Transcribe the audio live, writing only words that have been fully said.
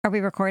Are we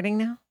recording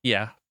now?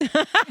 Yeah.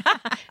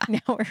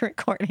 Now we're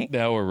recording.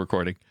 Now we're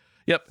recording.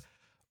 Yep.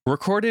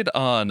 Recorded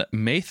on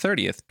May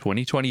 30th,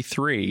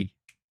 2023.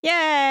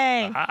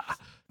 Yay!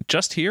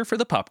 Just here for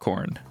the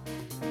popcorn.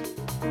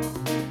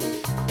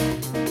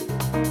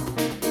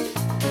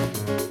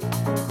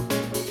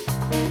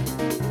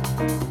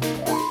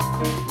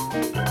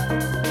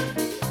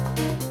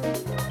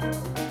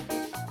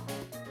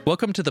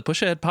 Welcome to the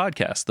Push Ahead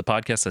Podcast, the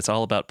podcast that's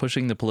all about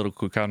pushing the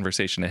political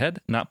conversation ahead,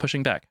 not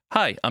pushing back.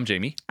 Hi, I'm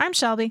Jamie. I'm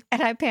Shelby. And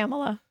I'm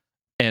Pamela.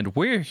 And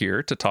we're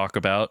here to talk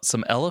about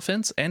some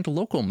elephants and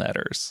local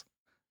matters.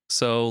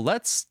 So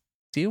let's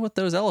deal with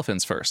those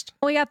elephants first.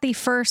 We got the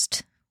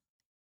first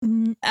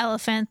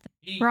elephant,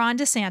 Ron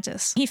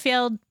DeSantis. He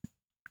failed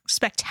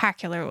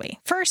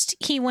spectacularly. First,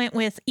 he went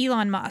with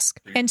Elon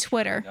Musk and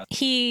Twitter.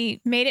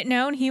 He made it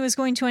known he was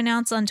going to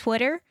announce on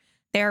Twitter.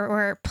 There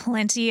were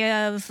plenty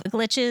of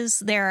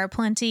glitches. There are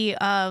plenty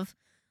of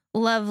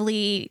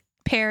lovely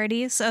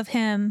parodies of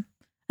him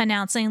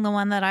announcing. The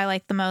one that I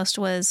liked the most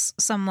was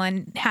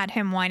someone had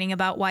him whining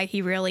about why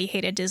he really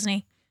hated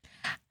Disney.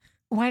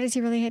 Why does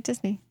he really hate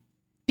Disney?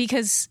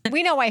 Because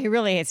we know why he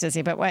really hates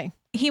Disney, but why?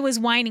 He was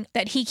whining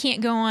that he can't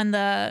go on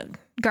the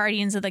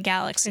Guardians of the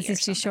Galaxy. This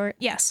is too short?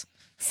 Yes.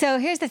 So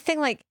here's the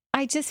thing.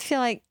 I just feel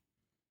like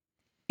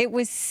it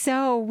was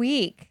so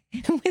weak.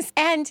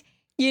 And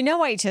you know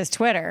why he chose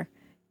Twitter?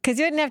 Because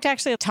you didn't have to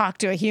actually talk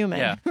to a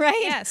human,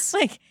 right? Yes.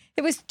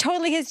 It was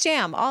totally his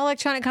jam, all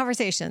electronic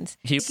conversations.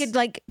 He could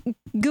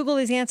Google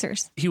his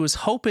answers. He was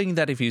hoping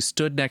that if you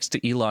stood next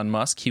to Elon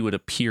Musk, he would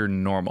appear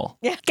normal.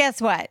 Yeah. Guess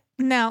what?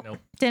 No,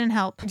 didn't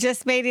help.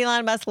 Just made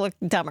Elon Musk look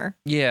dumber.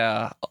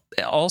 Yeah.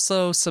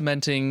 Also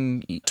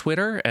cementing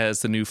Twitter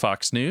as the new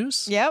Fox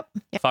News. Yep.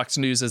 Fox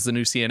News as the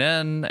new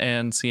CNN,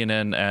 and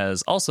CNN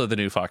as also the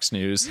new Fox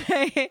News.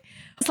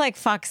 It's like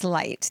Fox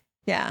Light.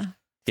 Yeah.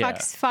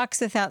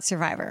 Fox without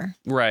Survivor.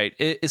 Right.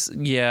 If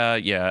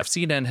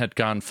CNN had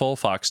gone full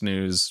Fox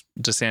News,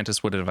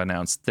 DeSantis would have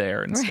announced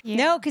there. Right. Yeah.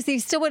 No, because he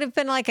still would have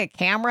been like a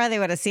camera. They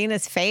would have seen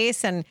his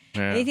face and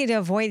anything to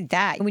avoid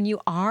that. When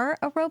you are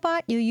a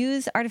robot, you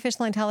use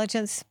artificial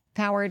intelligence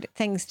powered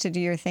things to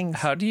do your things.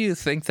 How do you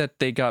think that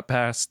they got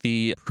past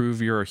the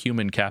prove you're a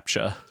human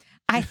CAPTCHA?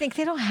 I think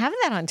they don't have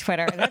that on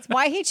Twitter. That's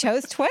why he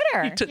chose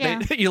Twitter.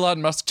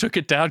 Elon Musk took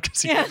it down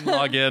because he couldn't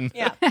log in.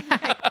 Yeah.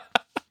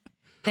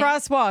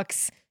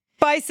 Crosswalks,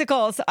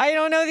 bicycles. I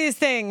don't know these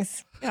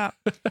things. Yeah.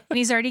 And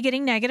he's already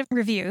getting negative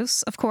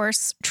reviews. Of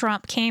course,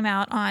 Trump came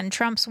out on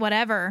Trump's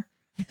whatever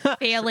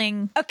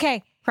failing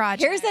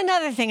project. Here's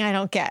another thing I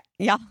don't get,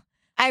 y'all.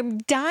 I'm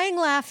dying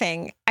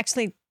laughing,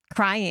 actually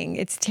crying.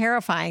 It's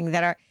terrifying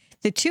that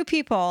the two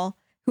people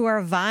who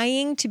are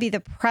vying to be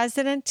the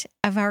president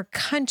of our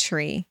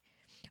country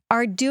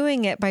are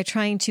doing it by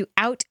trying to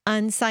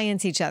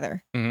out-unscience each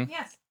other. Mm-hmm.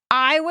 Yes.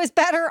 I was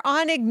better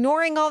on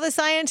ignoring all the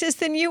scientists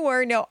than you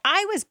were. No,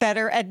 I was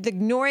better at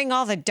ignoring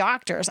all the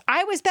doctors.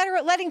 I was better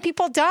at letting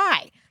people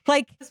die.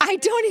 I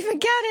don't even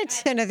get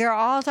it. And they're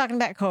all talking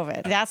about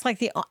COVID. That's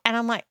and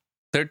I'm like,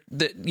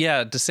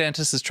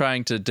 DeSantis is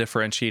trying to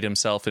differentiate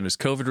himself in his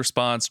COVID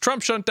response.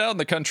 Trump shut down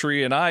the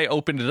country and I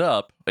opened it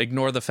up.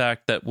 Ignore the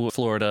fact that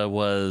Florida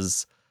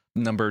was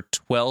number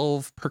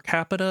 12 per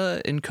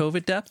capita in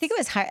COVID deaths. I think it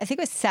was high. I think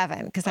it was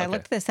 7 because I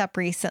looked this up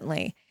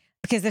recently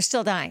because they're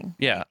still dying.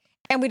 Yeah.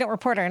 And we don't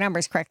report our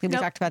numbers correctly. We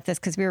talked about this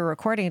because we were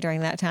recording during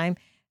that time.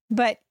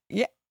 But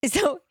yeah,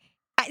 so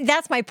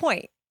that's my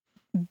point.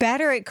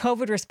 Better at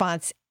COVID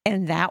response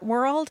in that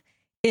world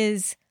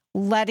is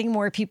letting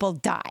more people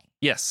die.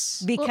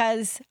 Yes.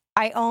 Because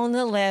I own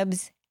the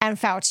libs and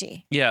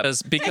Fauci. Yeah,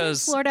 because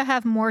Does Florida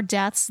have more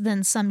deaths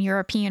than some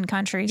European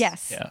countries?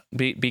 Yes. Yeah,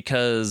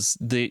 because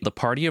the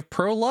party of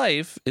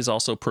pro-life is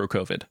also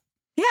pro-COVID.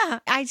 Yeah,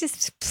 I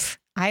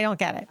don't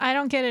get it. I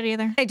don't get it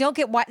either. I don't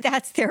get why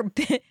that's their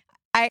bit.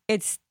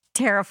 It's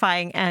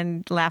terrifying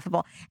and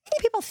laughable. I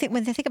think people think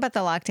when they think about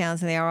the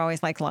lockdowns, and they are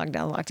always like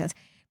lockdowns.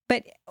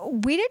 But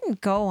we didn't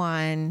go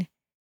on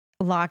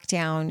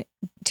lockdown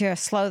to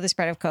slow the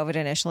spread of COVID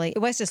initially. It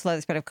was to slow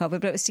the spread of COVID,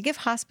 but it was to give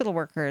hospital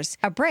workers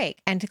a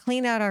break and to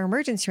clean out our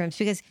emergency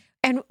rooms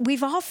and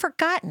we've all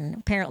forgotten,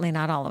 apparently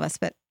not all of us,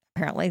 but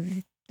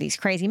apparently these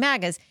crazy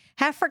MAGAs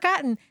have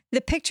forgotten the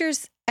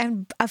pictures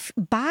of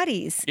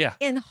bodies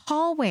in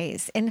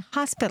hallways, in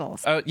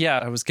hospitals.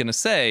 I was going to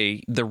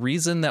say, the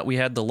reason that we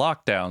had the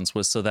lockdowns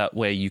was so that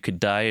way you could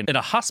die in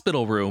a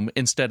hospital room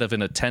instead of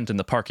in a tent in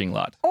the parking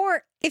lot.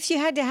 Or if you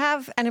had to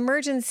have an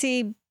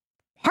emergency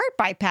heart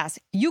bypass,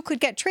 you could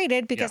get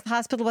treated because the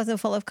hospital wasn't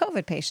full of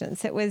COVID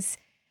patients. It was...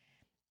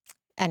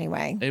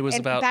 Anyway, it was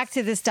about back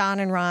to this Don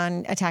and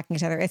Ron attacking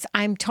each other.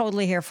 I'm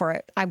totally here for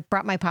it. I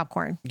brought my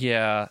popcorn.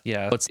 Yeah.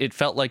 It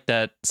felt like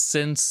that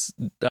since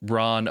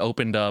Ron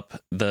opened up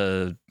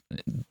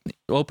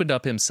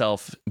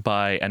himself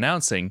by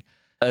announcing,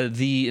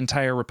 the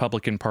entire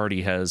Republican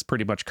Party has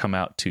pretty much come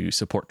out to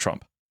support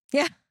Trump.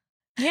 Yeah.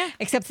 Yeah.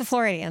 Except the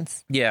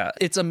Floridians. Yeah,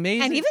 it's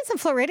amazing. And even some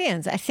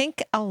Floridians. I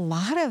think a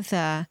lot of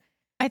the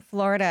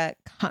Florida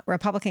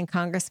Republican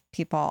Congress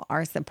people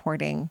are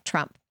supporting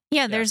Trump.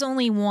 Yeah, there's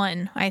only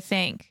one, I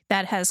think,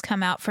 that has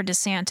come out for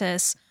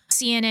DeSantis.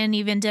 CNN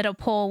even did a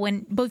poll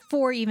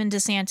before even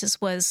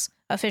DeSantis was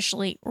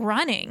officially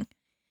running.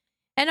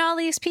 And all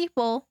these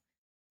people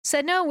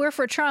said, no, we're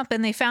for Trump.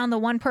 And they found the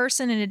one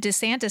person in a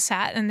DeSantis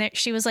hat. And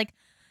she was like,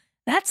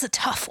 that's a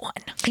tough one.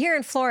 Here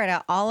in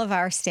Florida, all of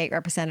our state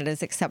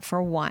representatives, except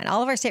for one,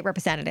 all of our state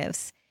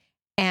representatives,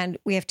 and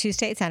we have 2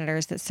 state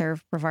senators that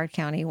serve Brevard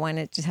County. One,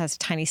 it just has a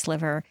tiny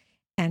sliver,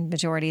 and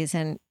majority is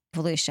in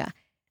Volusia.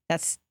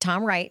 That's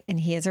Tom Wright, and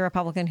he is a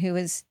Republican who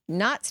is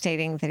not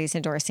stating that he's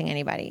endorsing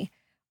anybody.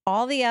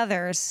 All the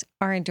others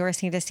are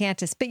endorsing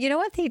DeSantis. But you know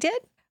what they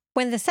did?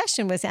 When the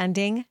session was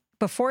ending,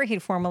 before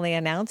he'd formally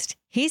announced,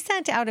 he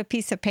sent out a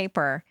piece of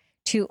paper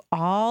to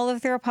all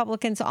of the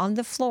Republicans on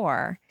the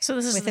floor. So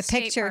this is with the a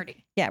state picture,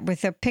 party. yeah,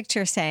 with a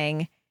picture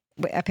saying,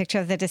 a picture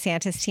of the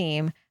DeSantis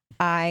team,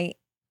 I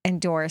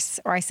endorse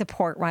or I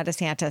support Ron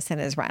DeSantis in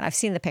his run. I've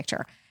seen the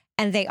picture.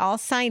 And they all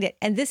signed it.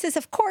 And this is,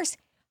 of course,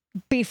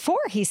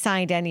 before he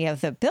signed any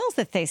of the bills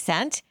that they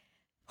sent.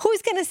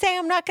 Who's going to say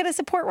I'm not going to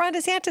support Ron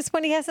DeSantis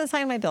when he hasn't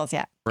signed my bills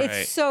yet? Right.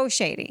 It's so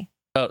shady.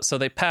 Oh, so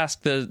they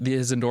passed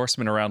his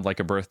endorsement around like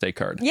a birthday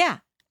card. Yeah.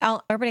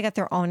 Everybody got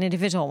their own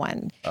individual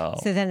one. Oh.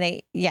 So then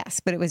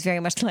but it was very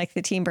much like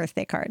the team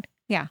birthday card.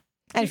 Yeah.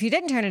 And if you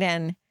didn't turn it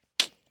in,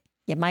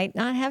 you might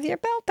not have your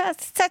bill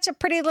passed. Such a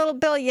pretty little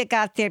bill you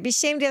got there. Be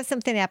ashamed to have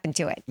something happen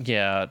to it.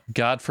 Yeah,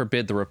 God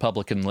forbid the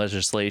Republican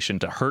legislation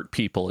to hurt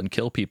people and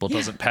kill people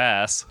doesn't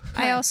pass.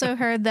 I also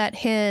heard that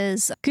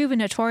his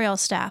gubernatorial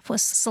staff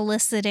was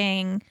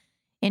soliciting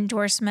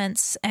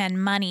endorsements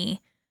and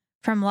money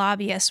from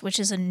lobbyists, which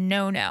is a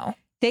no-no.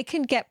 They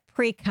can get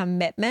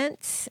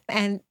pre-commitments,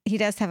 and he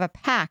does have a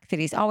PAC that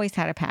he's always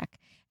had a PAC,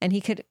 and he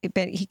could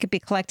be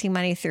collecting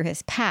money through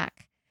his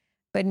PAC,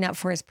 but not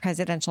for his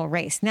presidential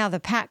race. Now the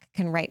PAC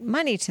can write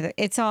money to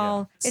it's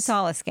all a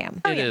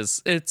scam. It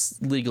is.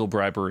 It's legal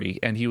bribery,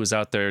 and he was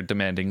out there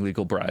demanding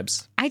legal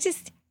bribes.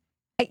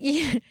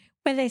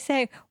 When they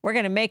say we're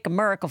going to make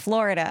America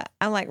Florida,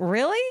 I'm like,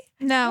 really?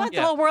 No. I want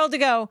the whole world to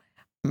go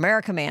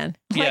America Man,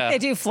 like they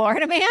do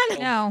Florida Man.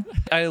 No.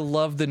 I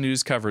love the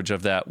news coverage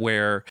of that,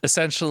 where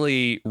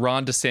essentially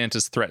Ron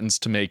DeSantis threatens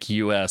to make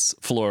U.S.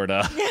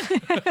 Florida.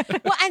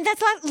 Well, and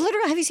that's not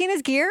literally. Have you seen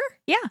his gear?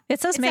 Yeah,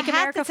 it says It's Make a hat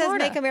America that says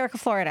Florida. Make America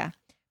Florida.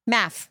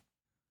 Math.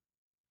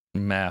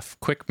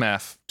 Quick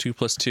math. 2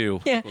 +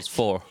 2 =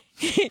 4.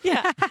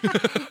 Yeah.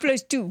 2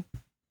 + 2.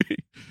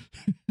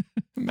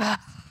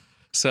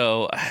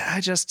 So I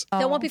just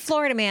It won't be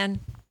Florida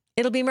Man.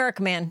 It'll be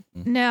America Man.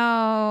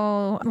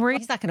 No,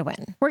 He's not going to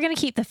win. we're going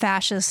to keep the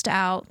fascist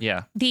out.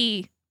 yeah.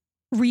 The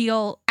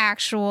real,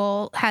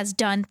 actual, has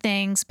done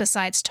things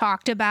besides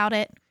talked about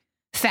it,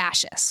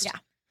 fascist. Yeah.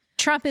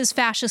 Trump is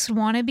fascist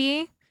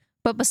wannabe,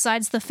 but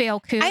besides the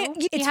failed coup,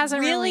 he It's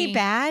hasn't really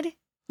bad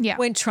Yeah.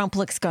 when Trump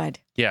looks good.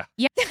 Yeah.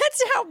 Yeah.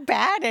 That's how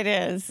bad it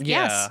is.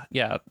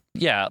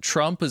 Yeah.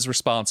 Trump is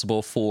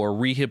responsible for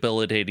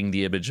rehabilitating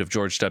the image of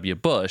George W.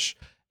 Bush,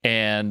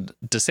 and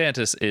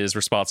DeSantis is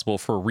responsible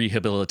for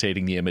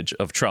rehabilitating the image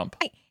of Trump.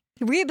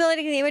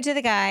 Rehabilitating the image of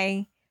the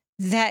guy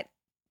that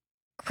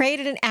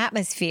created an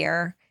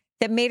atmosphere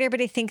that made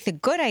everybody think the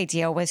good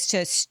idea was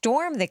to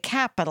storm the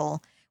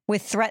Capitol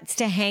with threats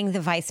to hang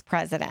the vice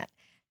president.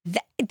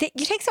 It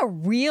takes a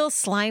real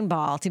slime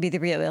ball to be the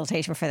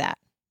rehabilitation for that.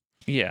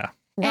 Yeah.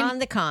 Ron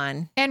the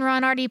con. And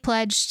Ron already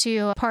pledged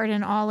to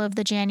pardon all of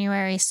the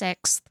January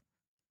 6th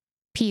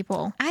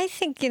people. I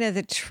think,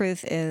 the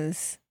truth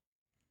is,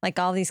 like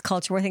all these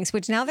culture war things,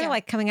 which now they're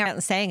like coming out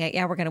and saying it.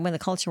 Yeah, we're going to win the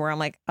culture war. I'm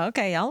like,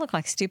 okay, y'all look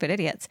like stupid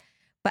idiots.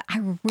 But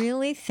I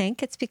really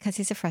think it's because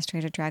he's a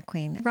frustrated drag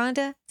queen.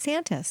 Rhonda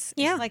Santis.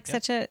 Yeah.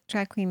 Such a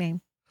drag queen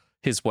name.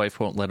 His wife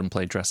won't let him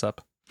play dress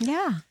up.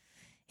 Yeah.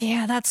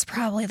 Yeah, that's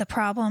probably the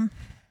problem.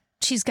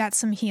 She's got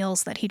some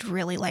heels that he'd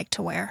really like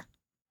to wear.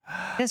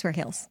 He does wear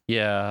heels.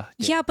 Yeah.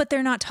 Yeah, but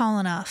they're not tall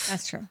enough.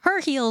 That's true. Her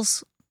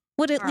heels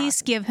would at Are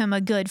least give him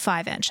a good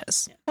 5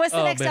 inches. What's the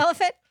Oh, next man.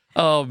 elephant?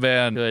 Oh,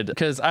 man. Good.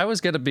 Because I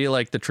was going to be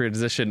like the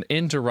transition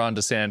into Ron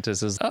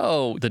DeSantis is,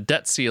 the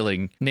debt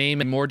ceiling, name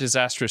a more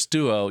disastrous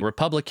duo,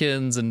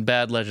 Republicans and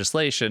bad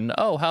legislation.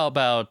 Oh, how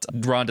about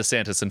Ron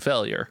DeSantis and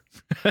failure?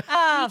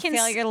 Oh, We can-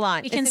 failure to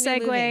launch. We can It's a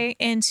new movie. segue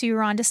into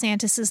Ron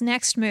DeSantis'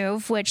 next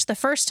move, which the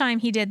first time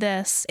he did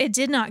this, it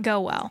did not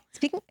go well.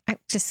 Speaking, I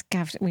just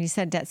when you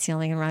said debt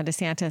ceiling and Ron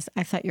DeSantis,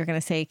 I thought you were going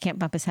to say he can't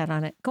bump his head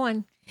on it. Go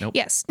on. Nope.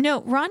 Yes.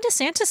 No, Ron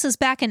DeSantis is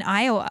back in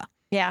Iowa.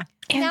 Yeah.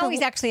 And now the-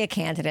 he's actually a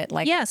candidate.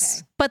 Yes.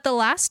 okay. But the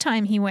last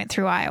time he went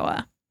through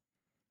Iowa,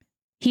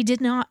 he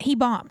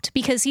bombed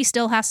because he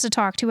still has to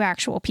talk to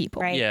actual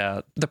people. Right.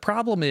 Yeah. The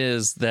problem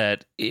is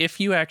that if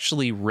you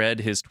actually read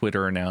his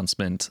Twitter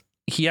announcement,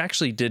 he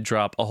actually did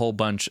drop a whole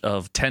bunch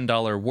of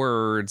 $10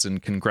 words and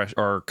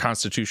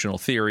constitutional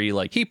theory.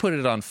 Like he put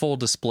it on full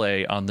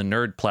display on the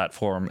Nerd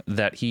platform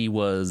that he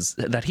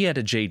had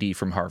a JD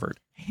from Harvard.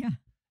 Yeah.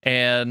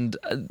 And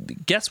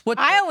guess what?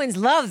 Iowans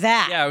love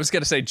that. Yeah, I was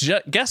going to say,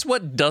 guess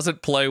what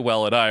doesn't play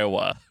well at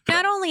Iowa?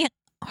 Not only at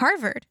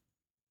Harvard,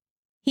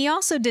 he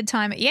also did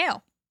time at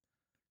Yale.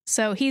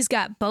 So he's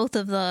got both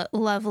of the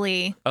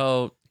lovely.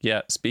 Oh,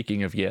 Yeah,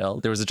 speaking of Yale,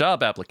 there was a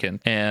job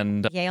applicant,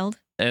 and Yaled.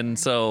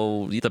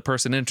 so the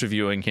person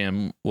interviewing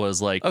him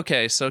was like,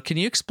 okay, so can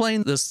you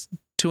explain this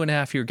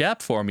 2.5-year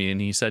gap for me? And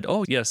he said,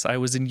 oh, yes, I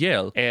was in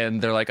Yale.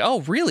 And they're like,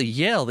 oh, really?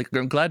 Yale? Like,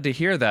 I'm glad to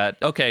hear that.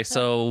 Okay,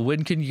 so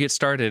when can you get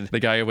started? The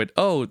guy went,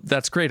 oh,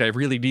 that's great. I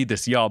really need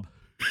this job.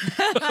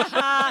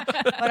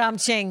 But I'm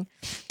ching.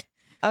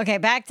 Okay,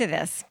 back to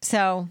this.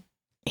 So,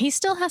 He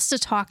still has to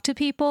talk to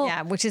people.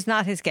 yeah, which is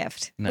not his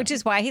gift, No. which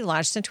is why he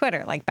launched on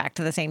Twitter. Like, back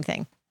to the same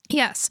thing.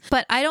 Yes.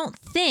 But I don't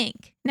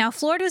think now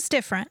Florida's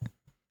different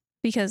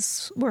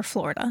because we're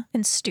Florida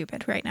and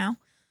stupid right now.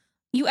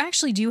 You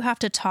actually do have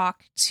to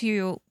talk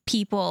to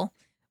people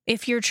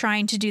if you're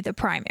trying to do the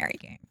primary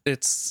game.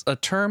 It's a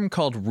term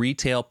called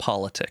retail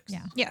politics.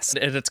 Yeah. Yes.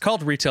 And it's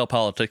called retail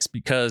politics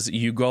because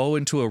you go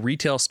into a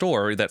retail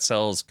store that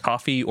sells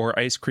coffee or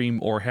ice cream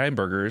or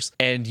hamburgers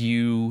and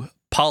you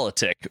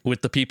politic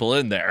with the people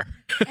in there.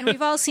 And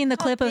we've all seen the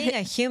clip of Being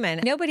a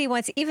human, nobody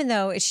wants, even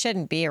though it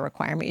shouldn't be a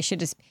requirement, you should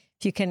just,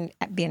 if you can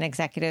be an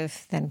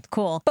executive, then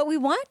cool. But we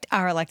want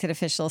our elected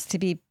officials to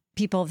be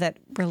people that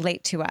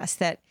relate to us,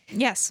 that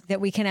Yes.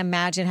 we can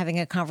imagine having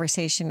a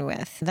conversation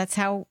with. That's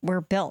how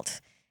we're built,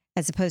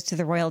 as opposed to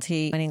the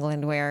royalty in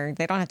England where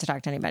they don't have to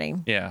talk to anybody.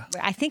 Yeah.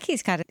 I think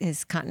he's got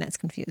his continents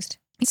confused.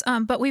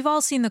 But we've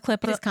all seen the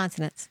clip His of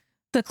consonants.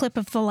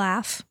 the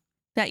laugh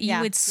that you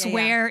Yeah. would Yeah, yeah.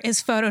 swear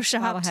is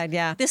photoshopped. Bobblehead,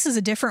 yeah. This is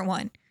a different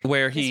one.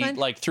 Where This he one?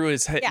 like threw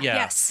his head. Yeah. Yeah.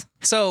 Yes.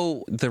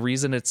 So the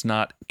reason it's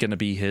not going to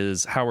be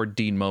his Howard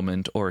Dean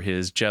moment or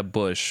his Jeb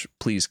Bush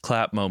please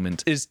clap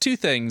moment is two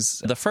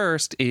things. The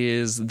first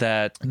is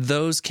that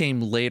those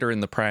came later in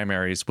the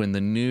primaries when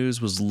the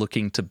news was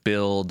looking to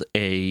build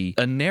a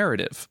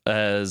narrative.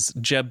 As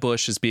Jeb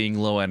Bush is being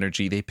low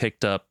energy, they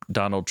picked up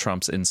Donald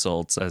Trump's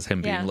insults as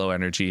him being Yeah. low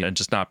energy and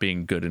just not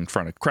being good in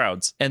front of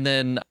crowds. And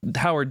then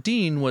Howard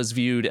Dean was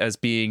viewed as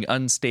being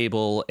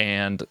unstable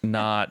and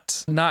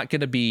not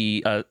going to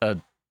be a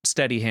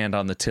steady hand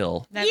on the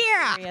till. Yeah.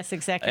 Yes,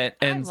 executive.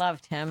 And- I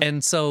loved him.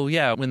 And so,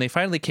 yeah, when they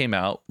finally came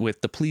out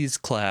with the please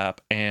clap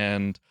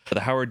and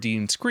the Howard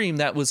Dean scream,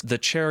 that was the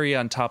cherry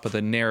on top of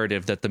the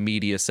narrative that the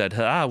media said,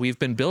 we've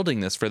been building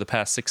this for the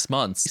past 6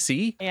 months.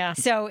 See? Yeah.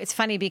 So it's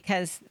funny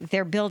because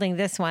they're building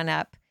this one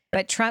up,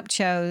 but Trump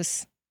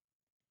chose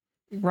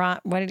Ron.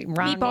 What did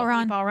Ron? Meatball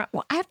Ron. Meatball Ron.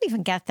 Well, I don't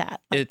even get that.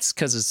 It's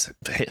because his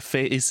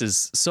face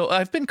is so.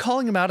 I've been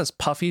calling him out as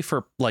puffy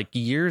for like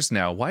years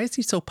now. Why is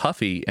he so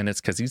puffy? And it's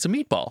because he's a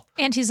meatball.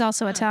 And he's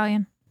also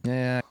Italian.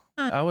 Yeah,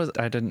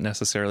 I didn't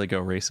necessarily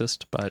go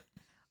racist, but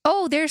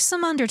Oh, there's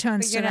some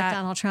undertones But to you're not that.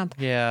 Donald Trump.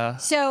 yeah,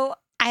 So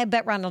I'll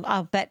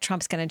bet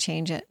Trump's going to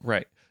change it.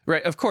 right,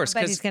 of course,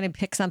 But because he's going to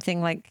pick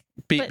something like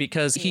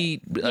because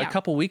he a Yeah.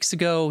 couple weeks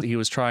ago he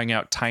was trying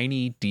out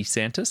Tiny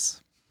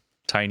DeSantis.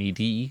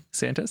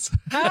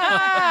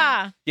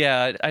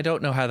 Yeah, I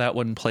don't know how that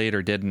one played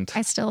or didn't.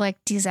 I still like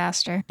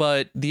disaster.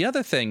 But the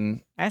other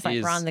thing I was like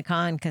is, Ron the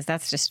Con because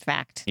that's just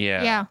fact.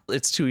 yeah,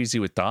 it's too easy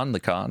with Don the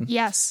Con.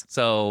 Yes.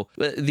 So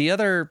the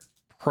other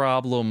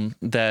problem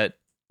that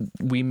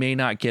we may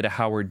not get a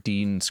Howard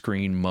Dean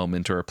screen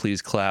moment or a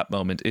please clap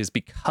moment is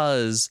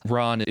because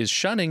Ron is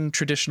shunning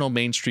traditional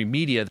mainstream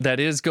media that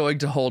is going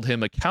to hold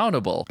him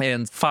accountable.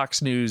 And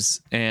Fox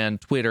News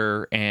and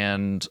Twitter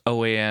and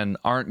OAN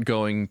aren't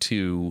going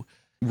to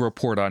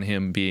report on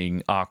him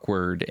being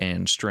awkward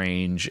and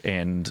strange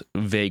and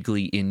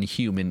vaguely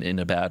inhuman in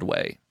a bad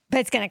way. But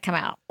it's going to come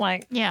out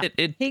like Yeah.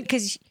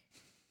 because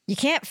you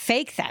can't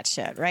fake that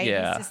shit, right?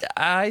 Yeah. It's just-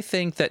 I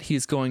think that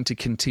he's going to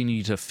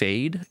continue to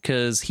fade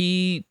because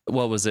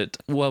what was it?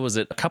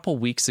 A couple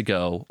weeks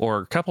ago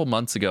or a couple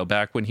months ago,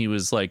 back when he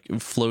was like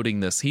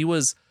floating this, he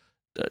was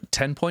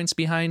 10 points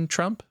behind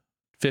Trump,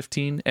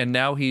 15, and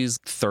now he's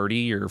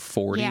 30 or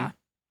 40.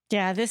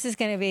 Yeah. this is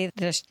going to be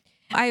just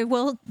I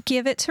will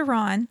give it to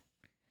Ron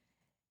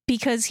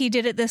because he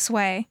did it this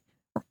way.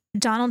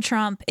 Donald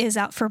Trump is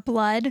out for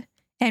blood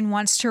and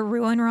wants to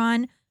ruin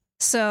Ron.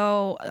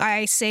 So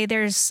I say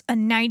there's a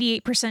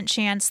 98%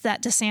 chance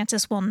that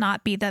DeSantis will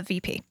not be the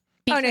VP.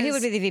 Oh, no, he Because-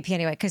 would be the VP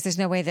anyway, because there's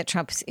no way that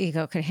Trump's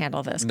ego could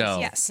handle this. No.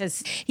 Yes.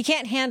 Because he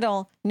can't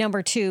handle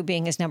number two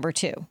being his number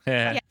two.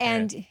 Yeah.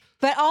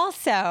 But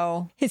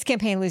also his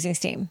campaign losing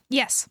steam.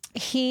 Yes.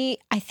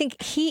 I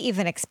think he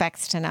even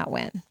expects to not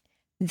win.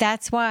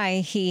 That's why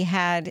he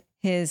had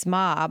his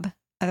mob,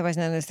 otherwise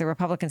known as the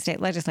Republican state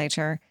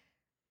legislature,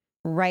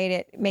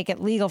 make it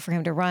legal for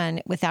him to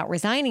run without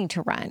resigning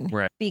to run.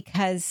 Right.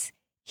 Because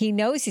he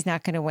knows he's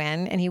not going to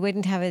win and he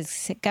wouldn't have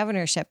his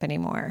governorship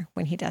anymore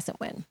when he doesn't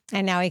win.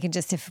 And now he can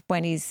just,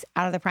 when he's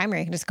out of the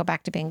primary, he can just go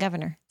back to being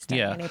governor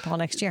starting in April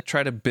next year.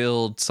 Try to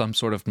build some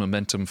sort of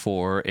momentum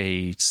for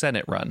a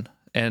Senate run.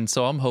 And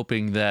so I'm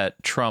hoping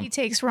that Trump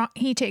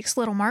He takes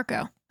little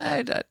Marco.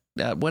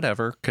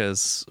 whatever,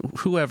 because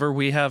whoever,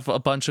 we have a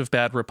bunch of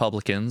bad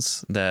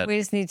Republicans that We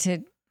just need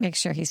to make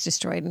sure he's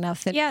destroyed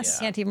enough that Yes.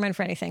 he can't even run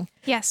for anything.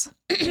 Yes.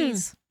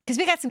 Please. Because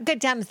we got some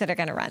good Dems that are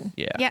going to run.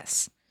 yeah.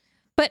 Yes.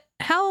 But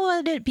how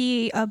would it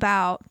be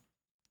about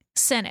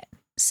Senate?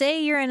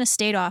 Say you're in a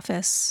state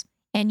office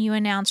and you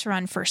announce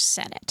run for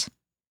Senate,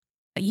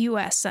 a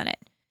U.S. Senate.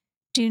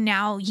 do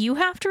now you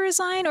have to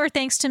resign, or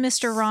thanks to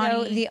Mr.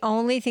 Ronnie? So the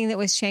only thing that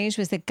was changed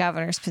was the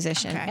governor's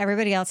position. Okay.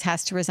 Everybody else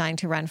has to resign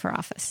to run for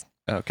office.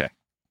 Okay.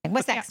 And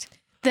what's Yeah. next?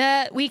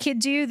 That we could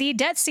do the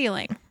debt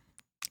ceiling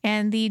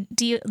and the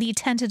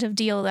tentative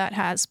deal that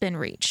has been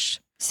reached.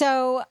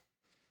 So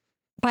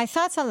my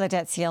thoughts on the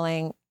debt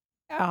ceiling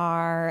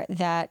are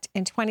that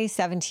in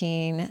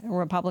 2017,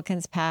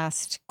 Republicans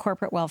passed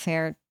corporate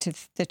welfare to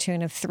the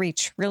tune of $3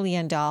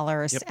 trillion,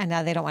 Yep. and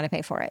now they don't want to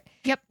pay for it.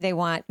 Yep. They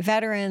want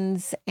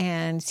veterans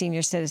and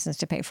senior citizens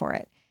to pay for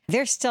it.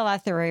 They're still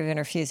out there even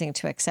refusing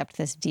to accept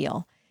this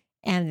deal.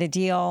 And the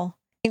deal,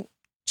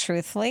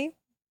 truthfully,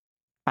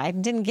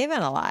 Biden didn't give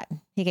in a lot.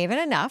 He gave in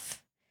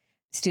enough.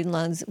 Student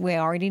loans, we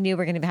already knew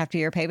were going to have to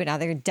be repaid, but now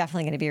they're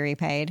definitely going to be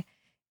repaid.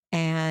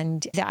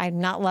 And I'm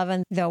not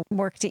loving the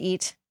work to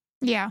eat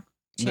Yeah.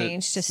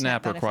 change to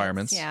SNAP benefits.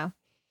 requirements. Yeah.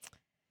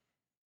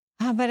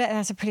 But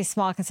that's a pretty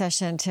small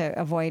concession to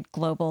avoid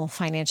global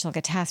financial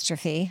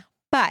catastrophe.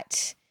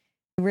 But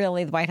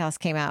really, the White House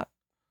came out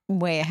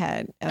way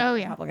ahead of Oh,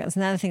 yeah. Republicans.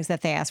 And one of the things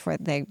that they asked for,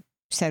 they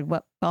said,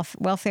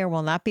 welfare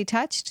will not be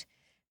touched.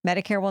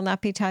 Medicare will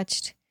not be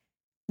touched.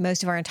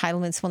 Most of our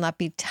entitlements will not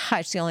be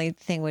touched. The only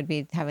thing would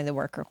be having the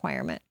work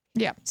requirement.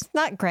 Yeah. It's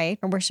not great.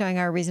 We're showing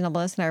our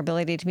reasonableness and our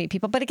ability to meet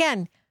people. But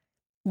again,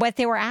 what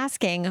they were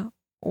asking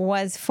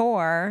was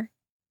for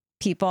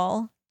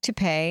people to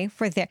pay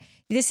for their,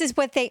 this is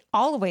what they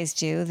always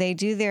do. They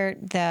do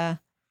the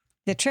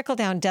trickle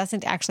down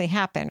doesn't actually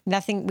happen.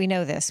 Nothing, we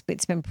know this, but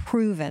it's been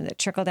proven that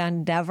trickle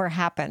down never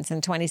happens.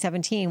 In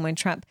 2017, when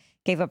Trump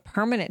gave a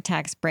permanent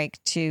tax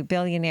break to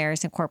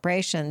billionaires and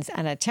corporations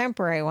and a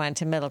temporary one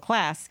to middle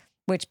class,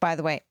 which by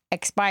the way,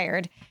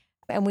 expired.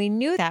 And we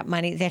knew that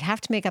money, they'd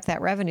have to make up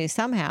that revenue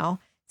somehow.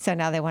 So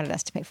now they wanted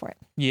us to pay for it.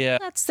 Yeah.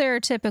 That's their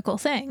typical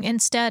thing.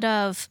 Instead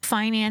of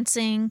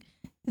financing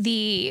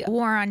the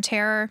war on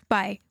terror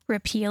by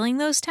repealing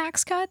those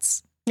tax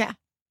cuts.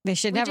 They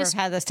should We never just-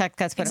 have had those tax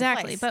cuts put in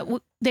Exactly. place.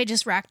 But they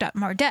just racked up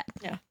more debt.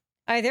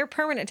 They're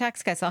permanent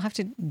tax cuts. I'll have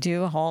to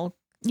do a whole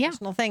Yeah.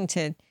 additional thing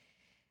to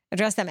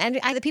address them. And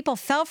the people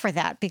fell for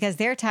that because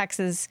their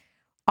taxes,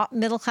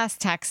 middle class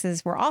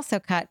taxes, were also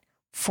cut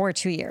for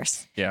 2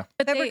 years. Yeah.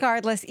 But But they-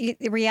 regardless, the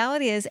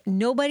reality is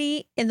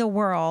nobody in the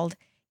world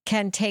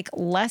can take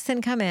less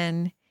income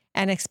in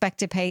and expect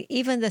to pay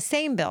even the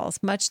same bills,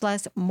 much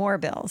less more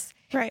bills.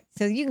 Right.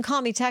 So you can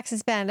call me tax and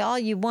spend all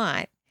you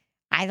want.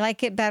 I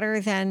like it better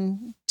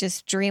than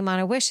just dream on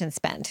a wish and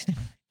spend,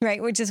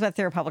 right? Which is what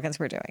the Republicans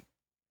were doing.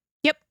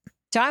 Yep.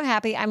 So I'm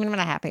happy. I mean, I'm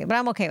not happy, but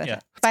I'm okay with Yeah.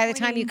 it. By the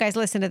time you guys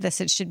listen to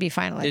this, it should be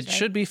finalized. It right?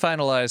 should be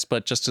finalized,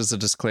 but just as a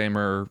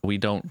disclaimer, we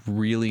don't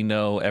really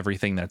know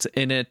everything that's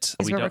in it.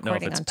 We we're don't know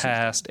if recording it's on Tuesday.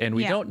 passed, and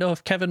we Yeah. don't know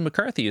if Kevin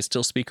McCarthy is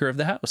still Speaker of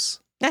the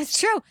House. That's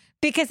true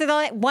because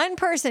one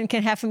person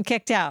can have him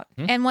kicked out.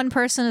 And one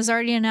person has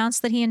already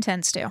announced that he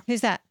intends to.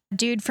 Who's that?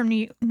 Dude from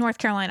North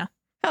Carolina.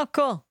 Oh,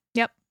 cool.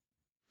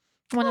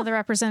 One Cool. of the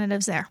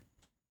representatives there.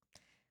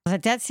 The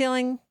debt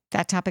ceiling,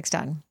 that topic's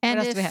done. And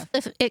what else do we have?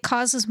 if it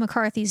causes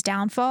McCarthy's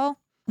downfall,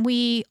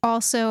 we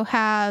also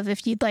have,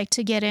 if you'd like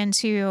to get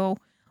into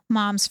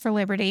Moms for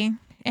Liberty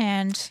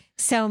and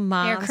So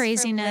moms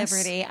craziness. for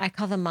liberty. I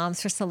call them moms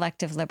for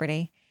selective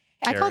liberty.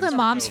 I call them Parents for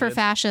Moms for COVID.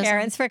 Fascism.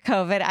 Parents for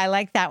COVID. I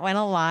like that one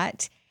a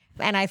lot.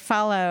 And I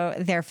follow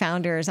their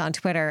founders on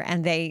Twitter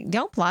and they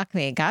don't block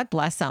me. God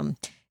bless them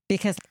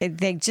because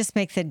they just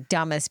make the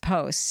dumbest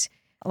posts.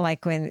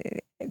 Like when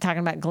talking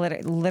about glitter,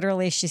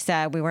 literally she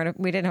said we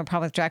didn't have a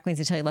problem with drag queens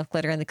until you left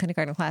glitter in the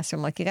kindergarten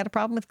classroom. Like, you got a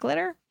problem with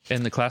glitter?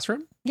 In the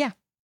classroom?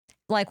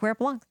 Like where it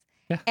belongs.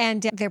 Yeah.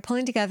 And they're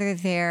pulling together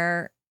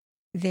their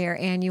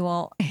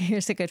annual,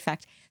 here's a good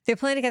fact. They're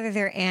pulling together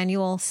their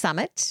annual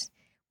summit,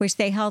 which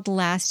they held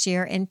last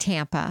year in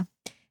Tampa,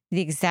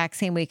 the exact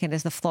same weekend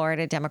as the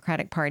Florida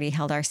Democratic Party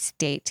held our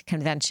state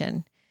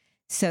convention.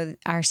 So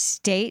our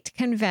state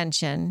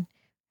convention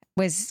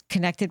was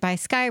connected by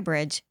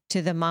Skybridge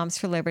to the Moms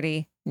for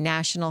Liberty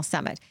National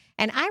Summit.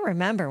 And I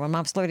remember when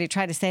Moms for Liberty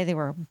tried to say they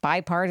were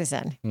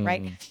bipartisan,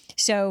 right?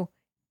 So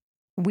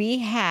we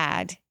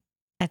had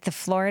at the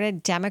Florida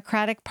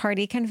Democratic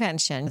Party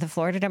convention, the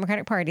Florida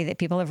Democratic Party that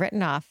people have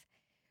written off,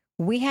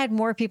 we had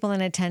more people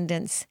in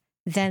attendance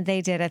than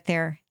they did at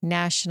their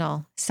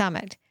national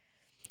summit.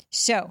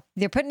 So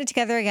they're putting it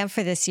together again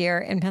for this year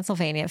in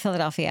Pennsylvania,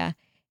 Philadelphia.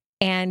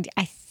 And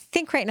I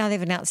think right now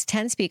they've announced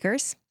 10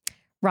 speakers.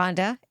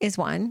 Rhonda is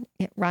one.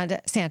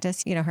 Rhonda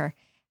Santos, you know her.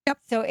 Yep.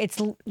 So it's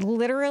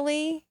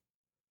literally,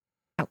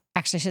 oh,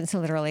 actually, I shouldn't say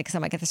literally because I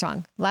might get this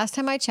wrong. Last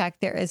time I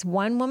checked, there is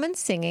one woman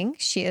singing.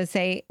 She is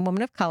a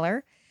woman of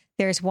color.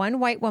 There's one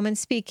white woman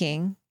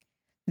speaking.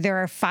 There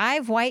are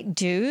 5 white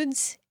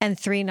dudes and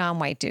 3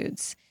 non-white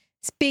dudes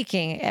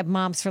speaking at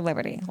Moms for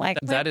Liberty. Like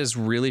That is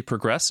really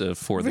progressive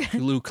for the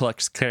Ku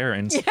Klux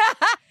Karens.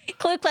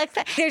 Ku Klux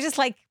Klan. They're just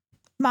like,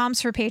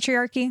 Moms for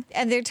Patriarchy.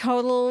 and they're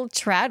total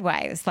trad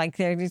wives. Like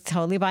they're just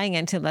totally buying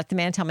into let the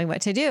man tell me what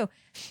to do.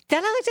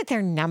 Then I looked at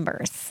their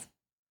numbers.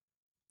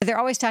 They're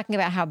always talking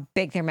about how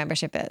big their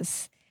membership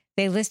is.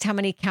 They list how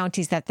many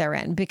counties that they're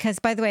in. Because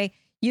by the way,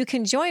 you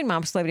can join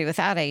Moms for Liberty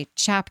without a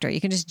chapter.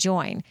 You can just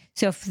join.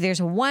 So if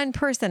there's one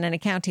person in a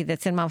county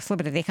that's in Moms for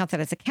Liberty, they count that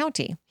as a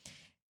county.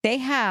 They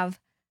have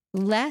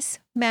less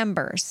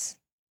members.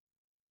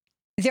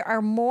 There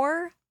are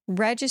more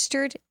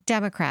registered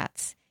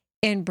Democrats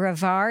in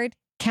Brevard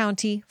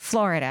County,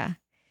 Florida,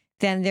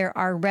 than there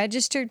are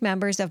registered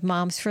members of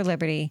Moms for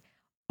Liberty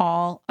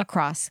all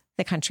across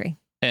the country.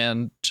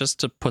 And just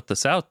to put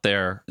this out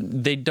there,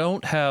 they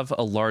don't have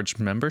a large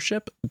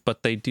membership,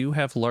 but they do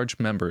have large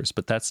members,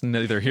 but that's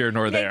neither here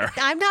nor there.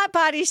 I'm not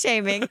body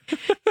shaming.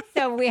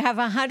 So we have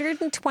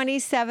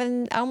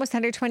 127, almost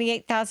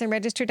 128,000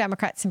 registered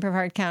Democrats in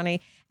Brevard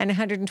County and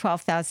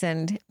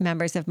 112,000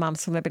 members of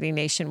Moms for Liberty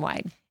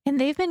nationwide. And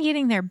they've been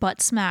getting their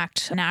butt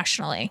smacked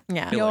nationally.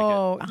 Yeah. They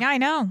like Yeah, I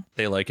know.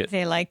 They like it.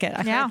 They like it.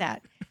 I've Yeah. heard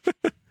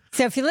that.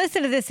 So if you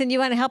listen to this and you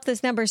want to help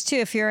those numbers too,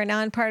 if you're a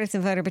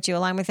nonpartisan voter, but you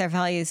align with their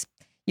values,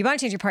 you want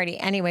to change your party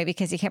anyway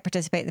because you can't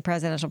participate in the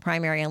presidential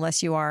primary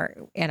unless you are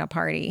in a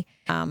party.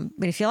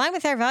 But if you align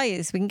with our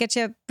values, we can get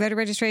you voter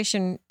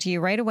registration to you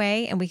right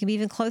away, and we can be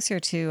even closer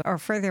to or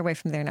further away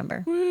from their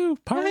number. Woo,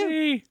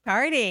 party.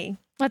 Party.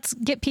 Let's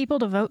get people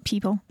to vote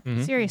people.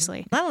 Mhm.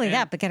 Seriously. Not only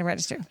that, but get them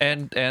registered.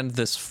 And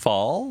this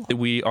fall,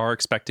 we are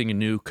expecting a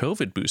new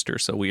COVID booster.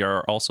 So we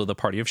are also the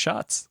party of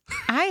shots.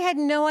 I had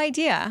no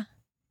idea.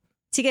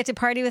 To get to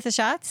party with the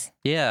shots?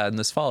 Yeah, and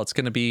this fall, it's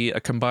going to be a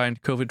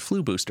combined COVID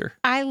flu booster.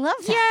 I love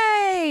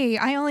that. Yay!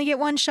 I only get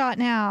one shot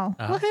now.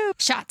 Uh-huh. Woohoo!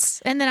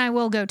 Shots. And then I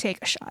will go take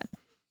a shot.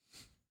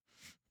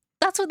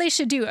 That's what they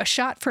should do. A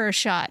shot for a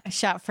shot. A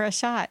shot for a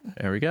shot.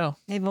 There we go.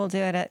 Maybe we'll do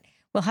it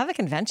we'll have a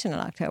convention in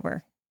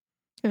October.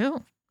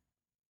 Ooh.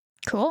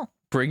 Cool.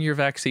 Bring your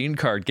vaccine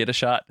card, get a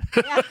shot.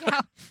 Yeah.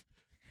 I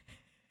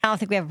don't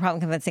think we have a problem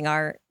convincing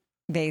our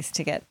base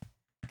to get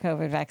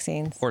COVID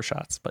vaccines. Or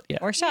shots, but yeah.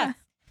 Or shots.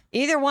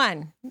 Either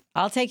one.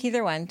 I'll take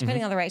either one,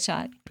 depending on the right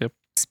shot.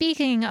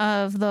 Speaking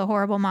of the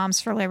horrible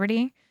Moms for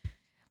Liberty,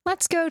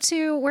 let's go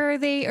to where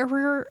they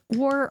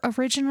were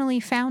originally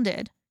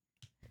founded.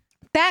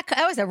 That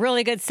was a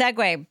really good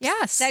segue.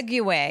 Yes.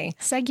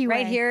 Segue.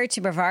 Right here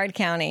to Brevard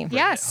County.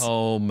 Yes.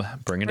 Home.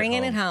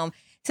 Bringing it home.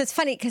 So it's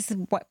funny because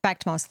back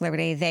to Moms for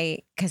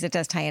Liberty, because it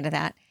does tie into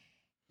that.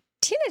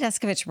 Tina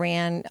Descovich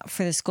ran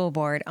for the school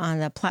board on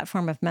the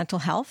platform of mental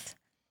health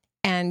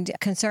and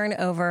concern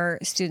over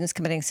students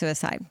committing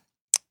suicide.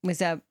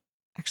 Was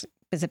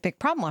a big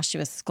problem while she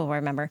was a school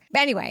board member.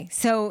 But anyway,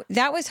 so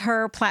that was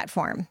her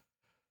platform.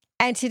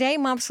 And today,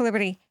 Moms for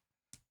Liberty,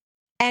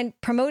 and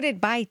promoted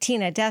by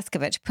Tina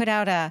Descovich, put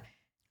out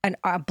an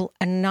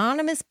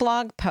anonymous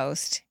blog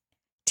post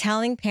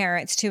telling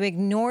parents to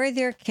ignore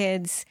their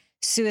kids'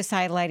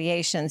 suicidal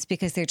ideations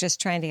because they're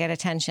just trying to get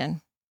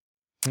attention.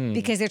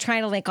 Because they're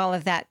trying to link all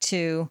of that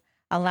to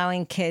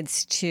allowing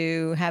kids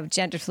to have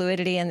gender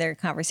fluidity in their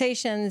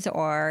conversations,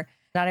 or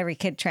not every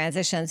kid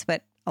transitions,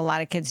 but a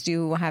lot of kids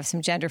do have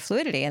some gender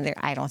fluidity, and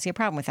I don't see a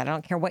problem with that. I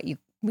don't care what you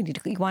want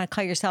to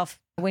call yourself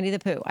Winnie the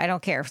Pooh. I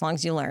don't care as long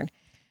as you learn.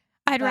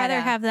 I'd rather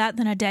have that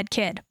than a dead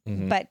kid.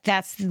 Mm-hmm. But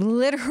that's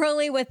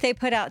literally what they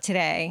put out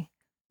today.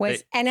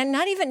 And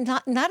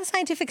not a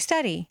scientific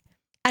study,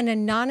 an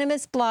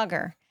anonymous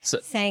blogger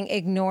saying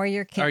ignore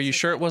your kids. Are you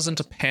sure it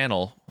wasn't a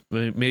panel?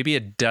 Maybe a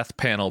death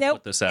panel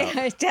put this out.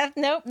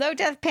 No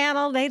death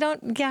panel. They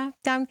don't. Yeah,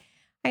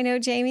 I know,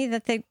 Jamie,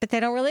 but they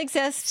don't really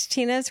exist.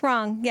 Tina's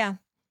wrong. Yeah.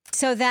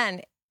 So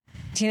then,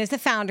 Tina's the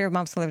founder of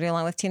Moms for Liberty,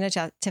 along with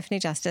Tiffany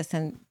Justice,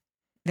 and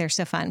they're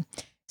so fun.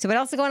 So what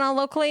else is going on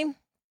locally?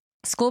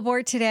 School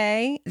board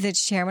today. The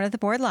chairman of the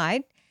board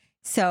lied.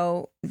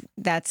 So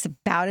that's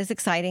about as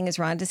exciting as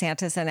Ron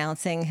DeSantis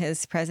announcing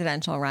his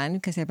presidential run,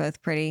 because they're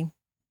both pretty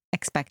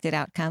expected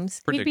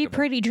outcomes. We'd be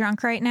pretty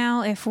drunk right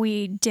now if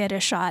we did a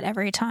shot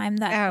every time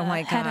that oh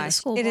my head of the gosh,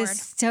 school it board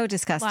is so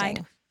disgusting.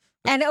 lied.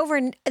 And over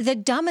the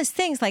dumbest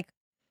things, like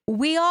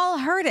we all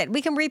heard it.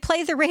 We can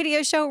replay the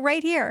radio show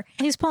right here.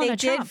 He's pulling They a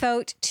did Trump.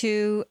 vote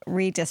to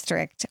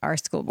redistrict our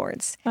school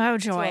boards Oh,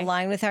 to joy.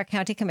 align with our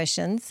county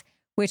commissions,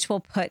 which will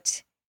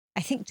put,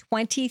 I think,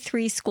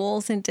 23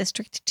 schools in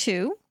District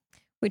 2,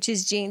 which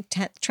is Gene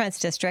Trent's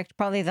district,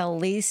 probably the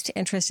least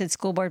interested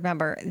school board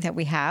member that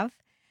we have.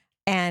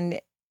 And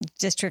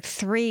District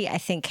 3, I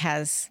think,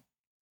 has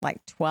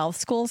like 12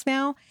 schools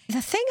now.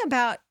 The thing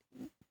about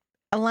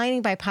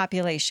aligning by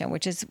population,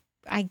 which is,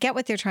 I get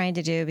what they're trying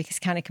to do because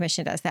county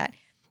commission does that,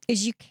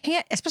 is you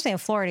can't, especially in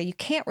Florida, you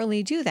can't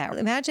really do that.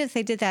 Imagine if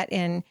they did that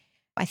in,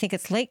 I think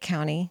it's Lake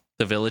County.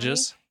 The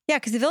Villages? Yeah,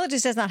 because the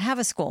Villages does not have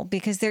a school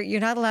because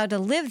you're not allowed to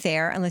live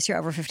there unless you're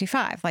over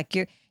 55. Like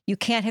you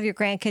can't have your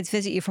grandkids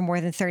visit you for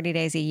more than 30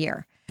 days a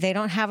year. They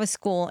don't have a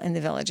school in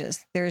the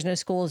Villages. There is no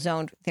school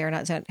zoned. They're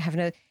not zoned.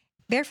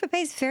 Barefoot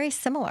Bay is very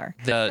similar.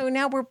 So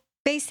now we're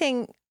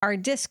basing our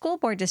school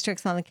board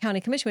districts on the county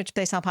commission, which is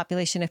based on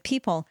population of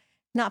people,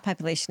 not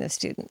population of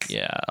students.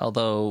 Yeah,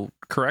 although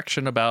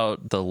correction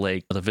about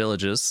the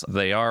Villages,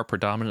 they are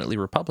predominantly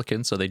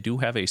Republican, so they do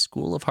have a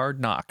school of hard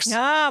knocks.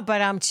 Ah,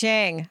 but I'm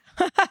Ching.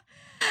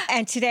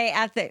 And today,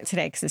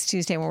 because it's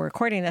Tuesday when we're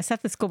recording this,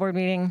 at the school board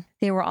meeting,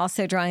 they were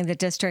also drawing the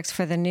districts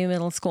for the new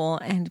middle school.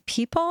 And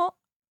people,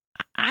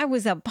 I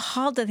was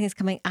appalled at things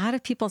coming out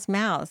of people's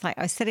mouths. Like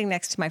I was sitting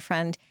next to my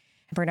friend,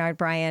 Bernard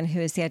Bryan, who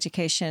is the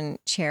education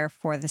chair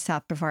for the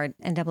South Brevard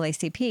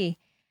NAACP.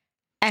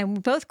 And we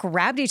both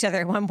grabbed each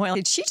other at one point.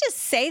 Did she just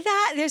say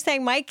that? They're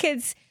saying my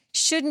kids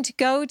shouldn't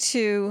go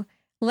to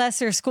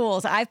lesser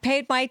schools. I've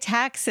paid my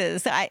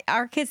taxes.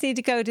 Our kids need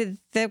to go to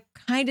the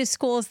kind of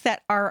schools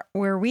that are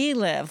where we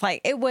live.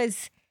 Like it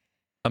was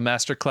a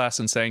master class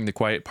in saying the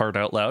quiet part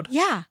out loud.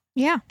 Yeah.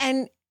 Yeah.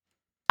 And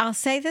I'll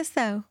say this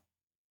though,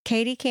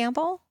 Katie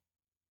Campbell,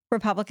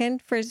 Republican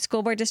for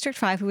School Board District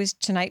 5, who was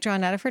tonight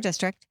drawn out of her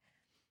district,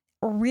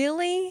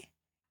 really,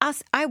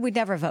 I would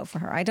never vote for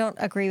her. I don't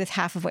agree with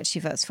half of what she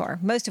votes for,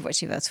 most of what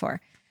she votes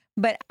for.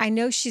 But I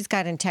know she's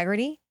got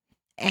integrity.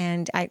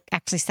 And I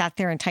actually sat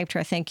there and typed her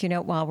a thank you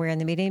note while we were in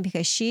the meeting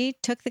because she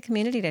took the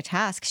community to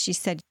task. She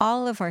said,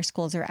 all of our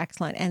schools are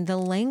excellent. And the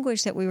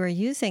language that we were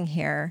using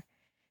here,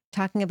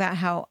 talking about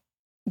how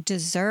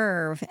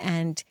deserve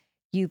and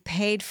you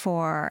paid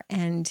for,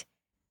 and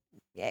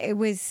it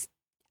was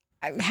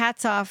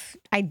hats off.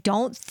 I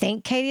don't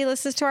think Katie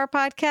listens to our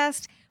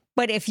podcast,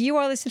 but if you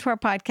are listening to our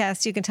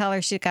podcast, you can tell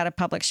her she got a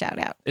public shout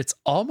out. It's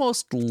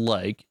almost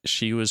like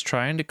she was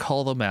trying to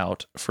call them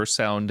out for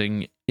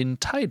sounding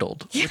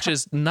entitled, which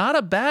is not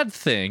a bad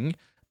thing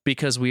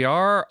because we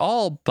are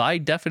all by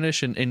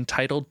definition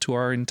entitled to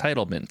our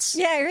entitlements.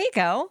 Yeah, here you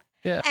go.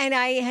 Yeah. And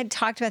I had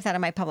talked about that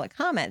in my public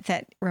comment,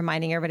 that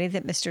reminding everybody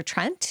that Mr.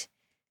 Trent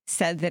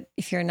said that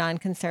if you're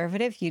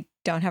non-conservative, you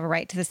don't have a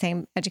right to the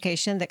same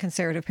education that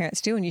conservative parents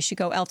do, and you should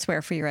go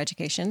elsewhere for your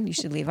education. You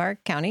should leave our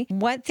county.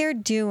 What they're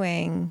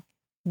doing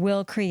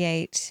will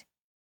create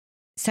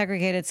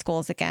segregated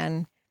schools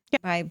again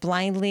by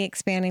blindly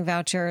expanding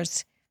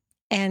vouchers.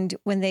 And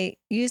when they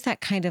use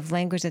that kind of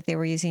language that they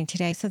were using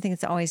today, something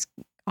that's always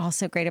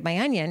also grated my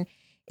onion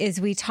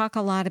is we talk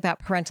a lot about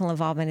parental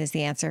involvement is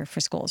the answer for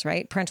schools,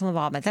 right? Parental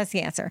involvement, that's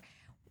the answer.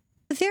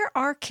 There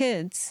are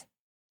kids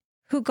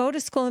who go to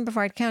school in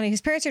Brevard County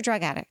whose parents are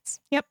drug addicts.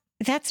 Yep.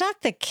 That's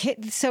not the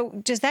kid. So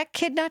does that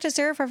kid not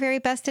deserve our very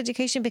best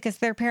education because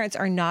their parents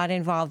are not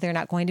involved? They're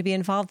not going to be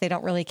involved. They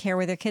don't really care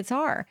where their kids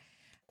are.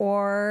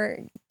 Or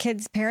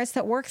kids' parents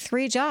that work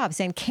 3 jobs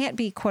and can't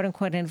be quote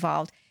unquote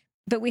involved.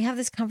 But we have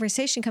this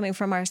conversation coming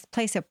from our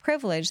place of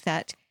privilege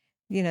that,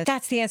 you know,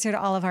 that's the answer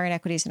to all of our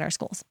inequities in our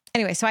schools.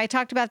 Anyway, so I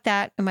talked about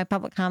that in my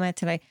public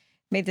comment, and I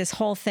made this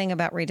whole thing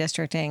about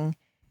redistricting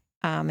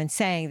and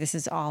saying this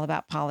is all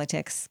about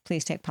politics.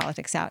 Please take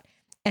politics out.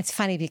 It's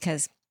funny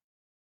because,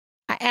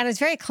 and it's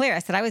very clear. I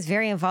said I was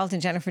very involved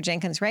in Jennifer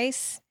Jenkins'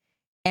 race,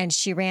 and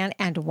she ran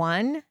and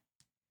won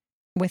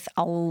with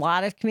a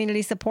lot of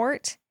community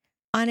support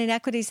on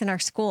inequities in our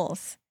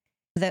schools.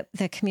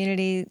 The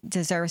community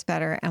deserves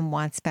better and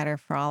wants better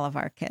for all of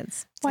our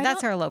kids. So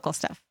that's our local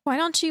stuff. Why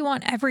don't you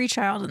want every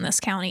child in this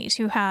county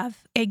to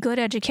have a good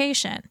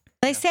education?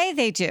 They say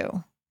they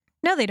do.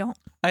 No, they don't.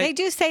 They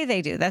do say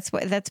they do. That's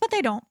what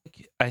they don't.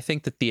 I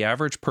think that the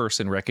average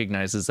person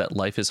recognizes that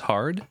life is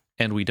hard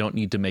and we don't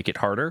need to make it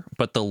harder,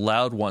 but the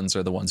loud ones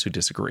are the ones who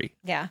disagree.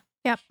 Yeah.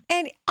 Yep.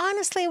 And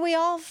honestly, we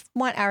all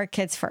want our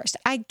kids first.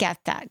 I get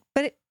that.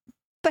 But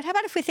how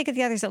about if we think of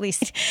the others at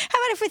least? How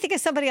about if we think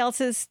of somebody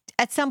else's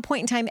at some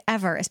point in time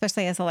ever,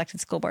 especially as elected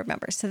school board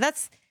members? So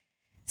that's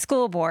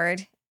school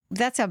board.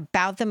 That's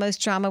about the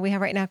most drama we have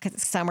right now because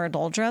it's summer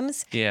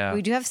doldrums. Yeah.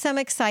 We do have some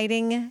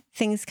exciting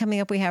things coming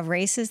up. We have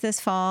races this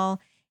fall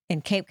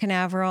in Cape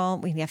Canaveral.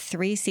 We have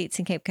 3 seats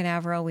in Cape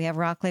Canaveral. We have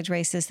Rockledge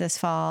races this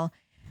fall.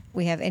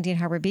 We have Indian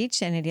Harbor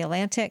Beach and Indy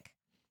Atlantic.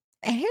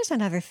 And here's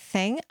another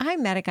thing. I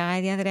met a guy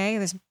the other day. There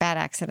was a bad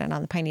accident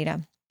on the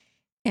Pineda.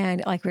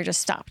 And like we were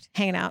just stopped,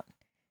 hanging out.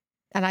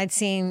 And I'd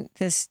seen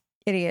this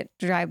idiot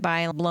drive by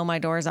and blow my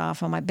doors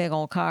off on my big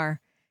old car.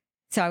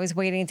 So I was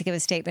waiting to give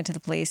a statement to the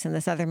police, and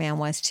this other man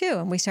was too.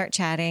 And we start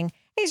chatting.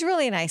 He's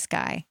really a nice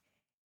guy.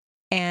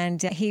 And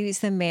he's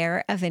the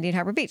mayor of Indian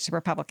Harbor Beach, the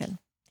Republican.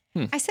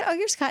 I said, "Oh,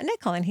 you're Scott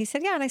Nickel." And he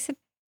said, "Yeah." And I said,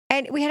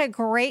 and we had a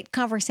great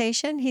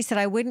conversation. He said,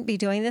 "I wouldn't be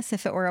doing this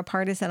if it were a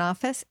partisan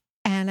office."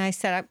 And I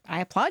said, I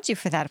applaud you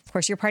for that. Of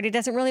course, your party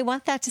doesn't really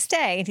want that to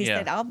stay. And he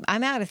said,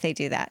 I'm out if they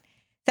do that.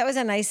 That was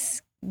a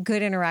nice,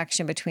 good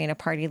interaction between a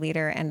party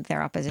leader and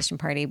their opposition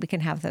party. We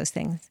can have those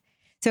things.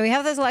 So we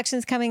have those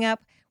elections coming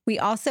up. We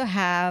also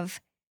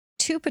have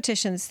 2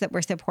 petitions that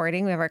we're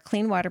supporting. We have our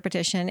clean water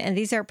petition, and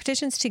these are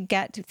petitions to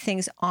get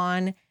things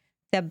on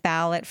the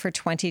ballot for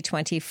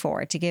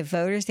 2024, to give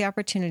voters the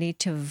opportunity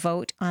to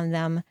vote on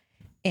them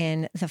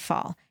in the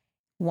fall.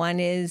 One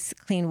is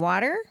clean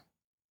water,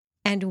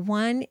 and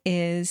one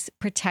is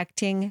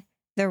protecting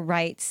the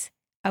rights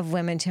of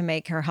women to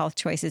make her health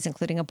choices,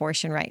 including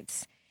abortion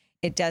rights.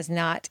 It does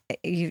not,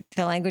 the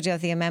language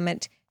of the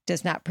amendment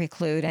does not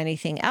preclude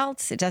anything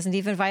else. It doesn't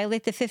even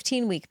violate the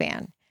 15-week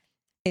ban.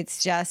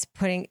 It's just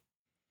putting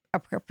a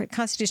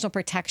constitutional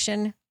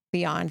protection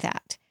beyond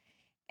that.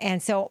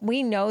 And so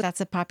we know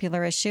that's a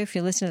popular issue. If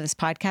you listen to this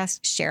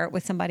podcast, share it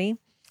with somebody.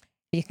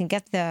 You can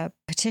get the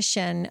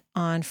petition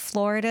on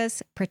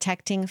Florida's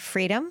Protecting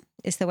Freedom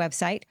is the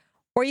website,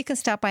 or you can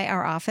stop by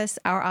our office.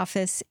 Our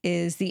office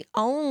is the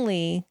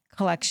only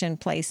collection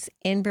place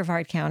in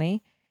Brevard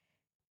County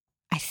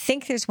I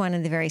think there's one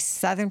in the very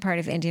southern part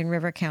of Indian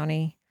River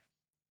County.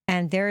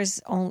 And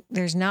there's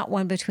not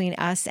one between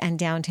us and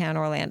downtown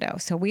Orlando.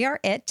 So we are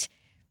it.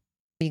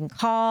 You can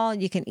call,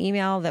 you can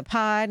email the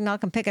pod, and I'll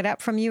come pick it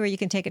up from you, or you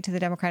can take it to the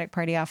Democratic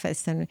Party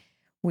office, and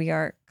we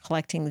are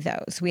collecting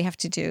those. We have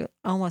to do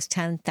almost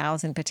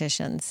 10,000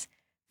 petitions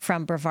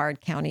from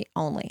Brevard County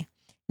only.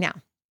 Now,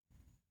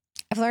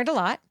 I've learned a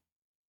lot.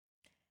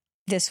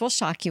 This will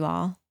shock you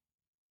all.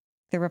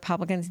 The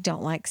Republicans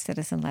don't like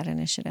citizen-led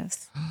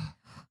initiatives.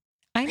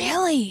 I know,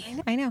 Really?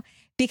 I know.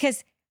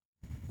 Because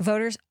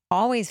voters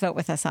always vote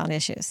with us on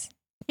issues.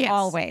 Yes.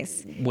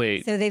 Always.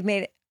 Wait, So they've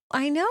made it.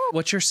 I know.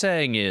 what you're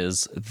saying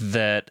is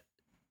that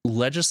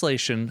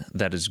legislation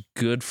that is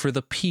good for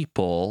the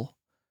people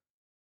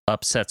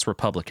upsets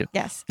Republicans.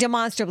 Yes,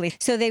 demonstrably.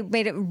 So they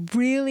made it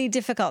really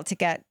difficult to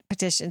get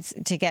petitions,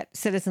 to get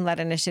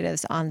citizen-led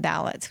initiatives on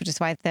ballots, which is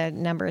why the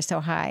number is so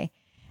high.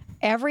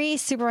 Every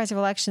supervisor of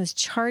elections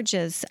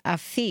charges a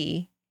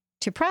fee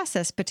to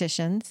process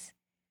petitions.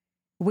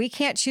 We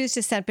can't choose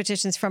to send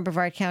petitions from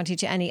Brevard County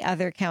to any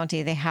other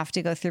county. They have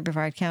to go through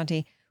Brevard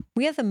County.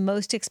 We have the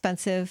most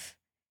expensive,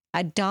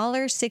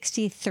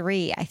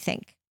 $1.63, I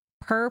think,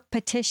 per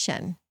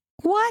petition.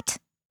 What?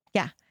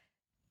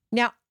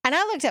 Now, and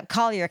I looked up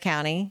Collier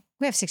County.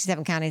 We have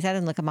 67 counties. I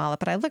didn't look them all up,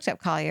 but I looked up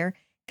Collier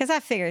because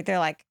I figured they're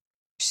like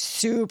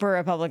super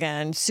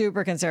Republican,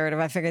 super conservative.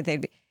 I figured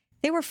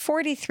they were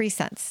 43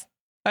 cents.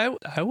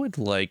 I would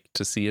like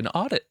to see an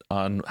audit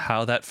on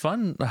how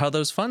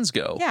those funds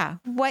go. Yeah.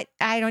 What?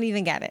 I don't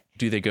even get it.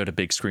 Do they go to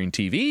big screen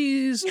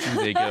TVs?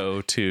 Do they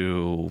go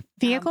to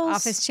Vehicles?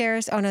 Office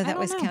chairs. Oh, no, I that don't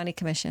was know. county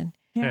commission.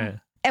 Yeah.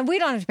 And we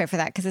don't have to pay for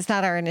that because it's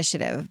not our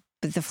initiative,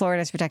 but the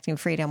Florida's Protecting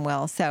Freedom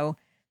will. So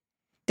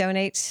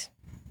donate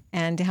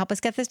and to help us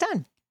get this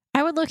done.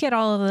 I would look at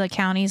all of the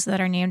counties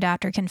that are named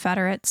after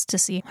Confederates to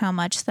see how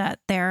much that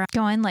they're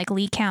going, like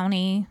Lee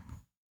County,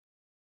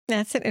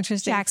 That's an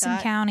interesting Jackson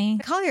thought. County.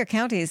 Collier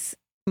County's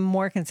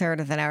more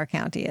conservative than our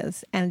county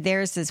is, and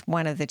theirs is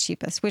one of the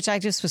cheapest, which I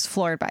just was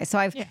floored by. So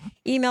I've Yeah.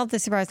 emailed the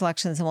supervisor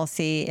elections, and we'll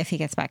see if he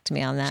gets back to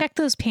me on that. Check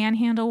those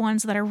panhandle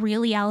ones that are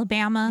really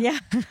Alabama, Yeah.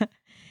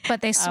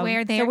 but they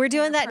swear So we're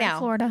doing that now.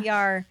 Florida. We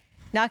are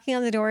knocking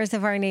on the doors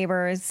of our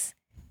neighbors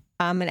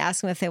and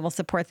asking if they will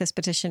support this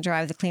petition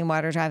drive, the Clean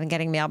Water Drive, and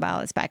getting mail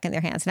ballots back in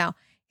their hands. Now,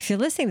 if you're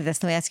listening to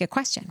this, let me ask you a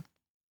question.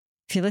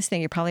 If you're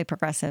listening, you're probably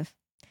progressive.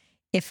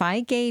 If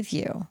I gave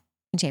you,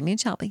 Jamie and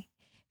Shelby,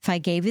 if I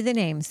gave you the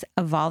names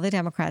of all the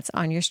Democrats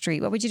on your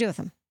street, what would you do with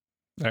them?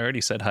 I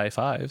already said high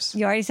fives.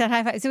 You already said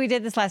high five. So we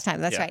did this last time.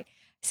 That's Yeah. right.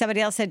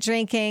 Somebody else said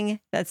drinking.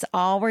 That's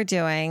all we're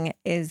doing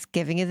is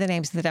giving you the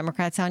names of the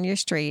Democrats on your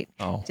street.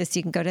 Oh, Just so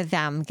you can go to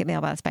them, get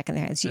mail ballots back in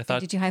their hands. I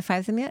thought- Did you high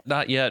five them yet?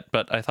 not yet,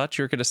 but I thought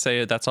you were going to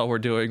say that's all we're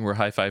doing. We're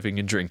high fiving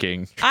and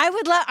drinking. I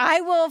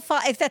will,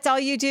 if that's all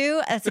you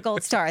do, that's a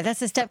gold star.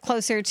 That's a step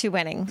closer to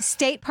winning.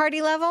 State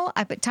party level,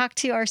 I talked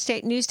to our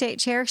new state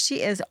chair.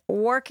 She is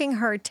working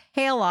her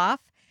tail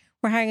off.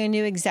 We're hiring a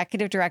new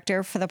executive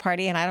director for the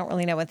party, and I don't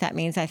really know what that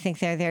means. I think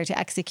they're there to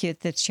execute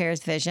the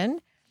chair's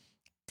vision.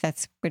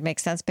 That would make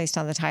sense based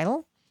on the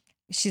title.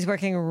 She's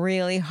working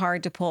really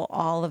hard to pull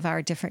all of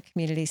our different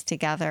communities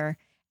together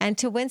and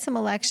to win some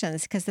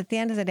elections. Because at the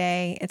end of the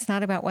day, it's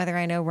not about whether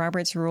I know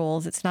Robert's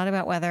rules. It's not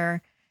about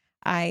whether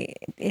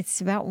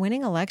it's about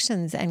winning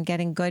elections and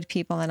getting good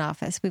people in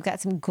office. We've got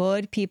some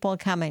good people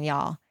coming,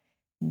 y'all.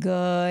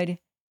 Good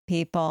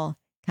people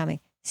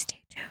coming.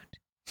 Stay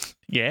tuned.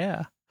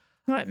 Yeah.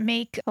 What,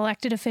 make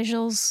elected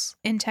officials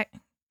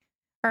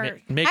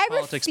Make I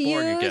politics boring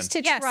again. refuse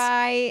to Yes.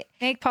 try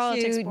make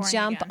politics to boring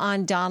jump again.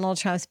 on Donald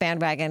Trump's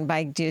bandwagon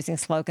by using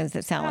slogans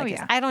that sound Oh, like yeah.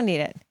 this. I don't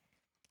need it.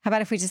 How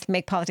about if we just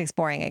make politics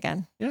boring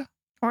again?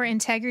 or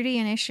integrity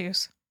and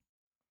issues.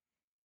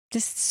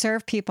 Just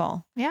serve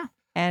people. Yeah.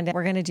 And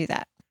we're going to do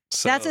that.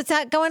 So, That's what's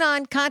going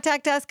on.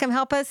 Contact us. Come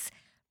help us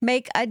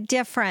make a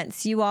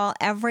difference. You all,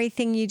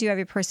 everything you do,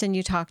 every person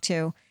you talk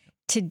to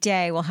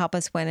today will help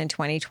us win in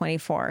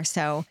 2024.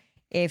 So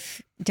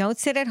don't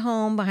sit at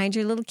home behind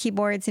your little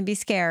keyboards and be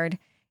scared.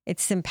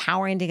 It's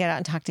empowering to get out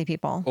and talk to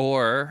people.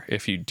 or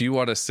if you do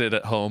want to sit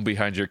at home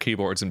behind your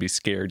keyboards and be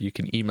scared, you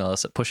can email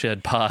us at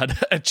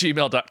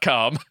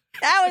pushheadpod@gmail.com.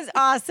 That was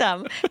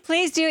awesome.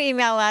 Please do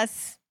email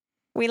us.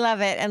 We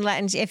love it.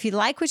 And if you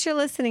like what you're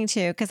listening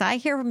to, because I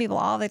hear from people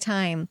all the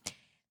time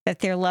that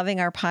they're loving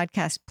our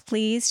podcast,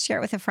 please share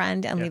it with a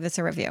friend and leave us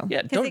a review.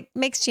 Yeah, because it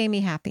makes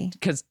Jamie happy.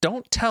 Because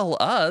don't tell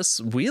us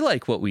we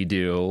like what we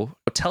do.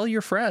 Tell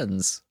your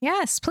friends.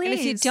 Yes, please. And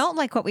if you don't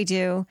like what we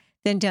do,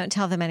 then don't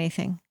tell them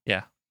anything.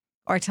 Yeah.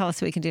 Or tell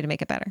us what we can do to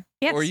make it better.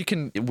 Yes. Or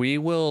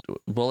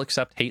we'll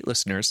accept hate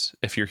listeners.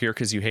 If you're here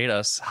because you hate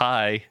us,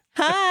 hi.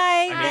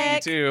 Hi, I hate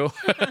Nick. you too.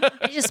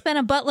 I just spent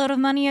a buttload of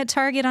money at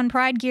Target on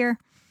Pride gear.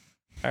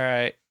 All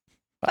right.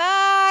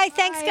 Bye.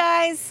 Thanks,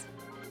 guys.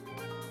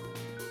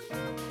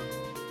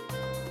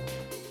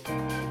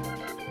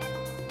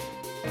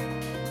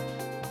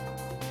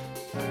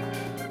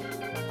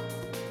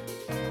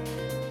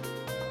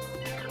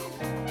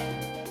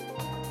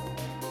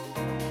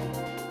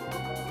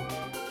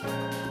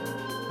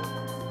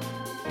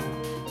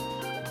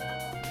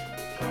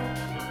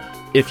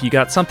 If you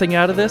got something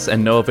out of this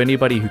and know of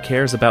anybody who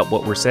cares about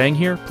what we're saying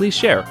here, please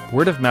share.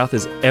 Word of mouth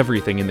is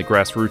everything in the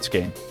grassroots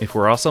game. If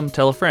we're awesome,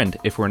 tell a friend.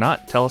 If we're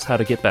not, tell us how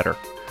to get better.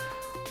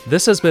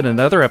 This has been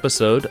another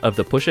episode of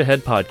the Push Ahead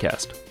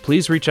podcast.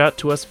 Please reach out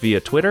to us via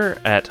Twitter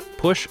at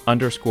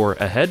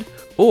push_ahead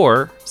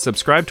or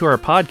subscribe to our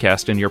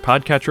podcast in your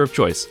podcatcher of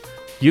choice.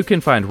 You can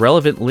find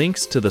relevant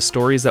links to the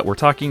stories that we're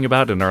talking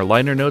about in our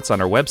liner notes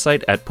on our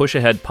website at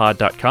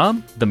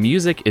pushaheadpod.com. The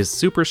music is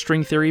Super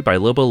String Theory by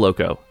Lobo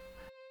Loco.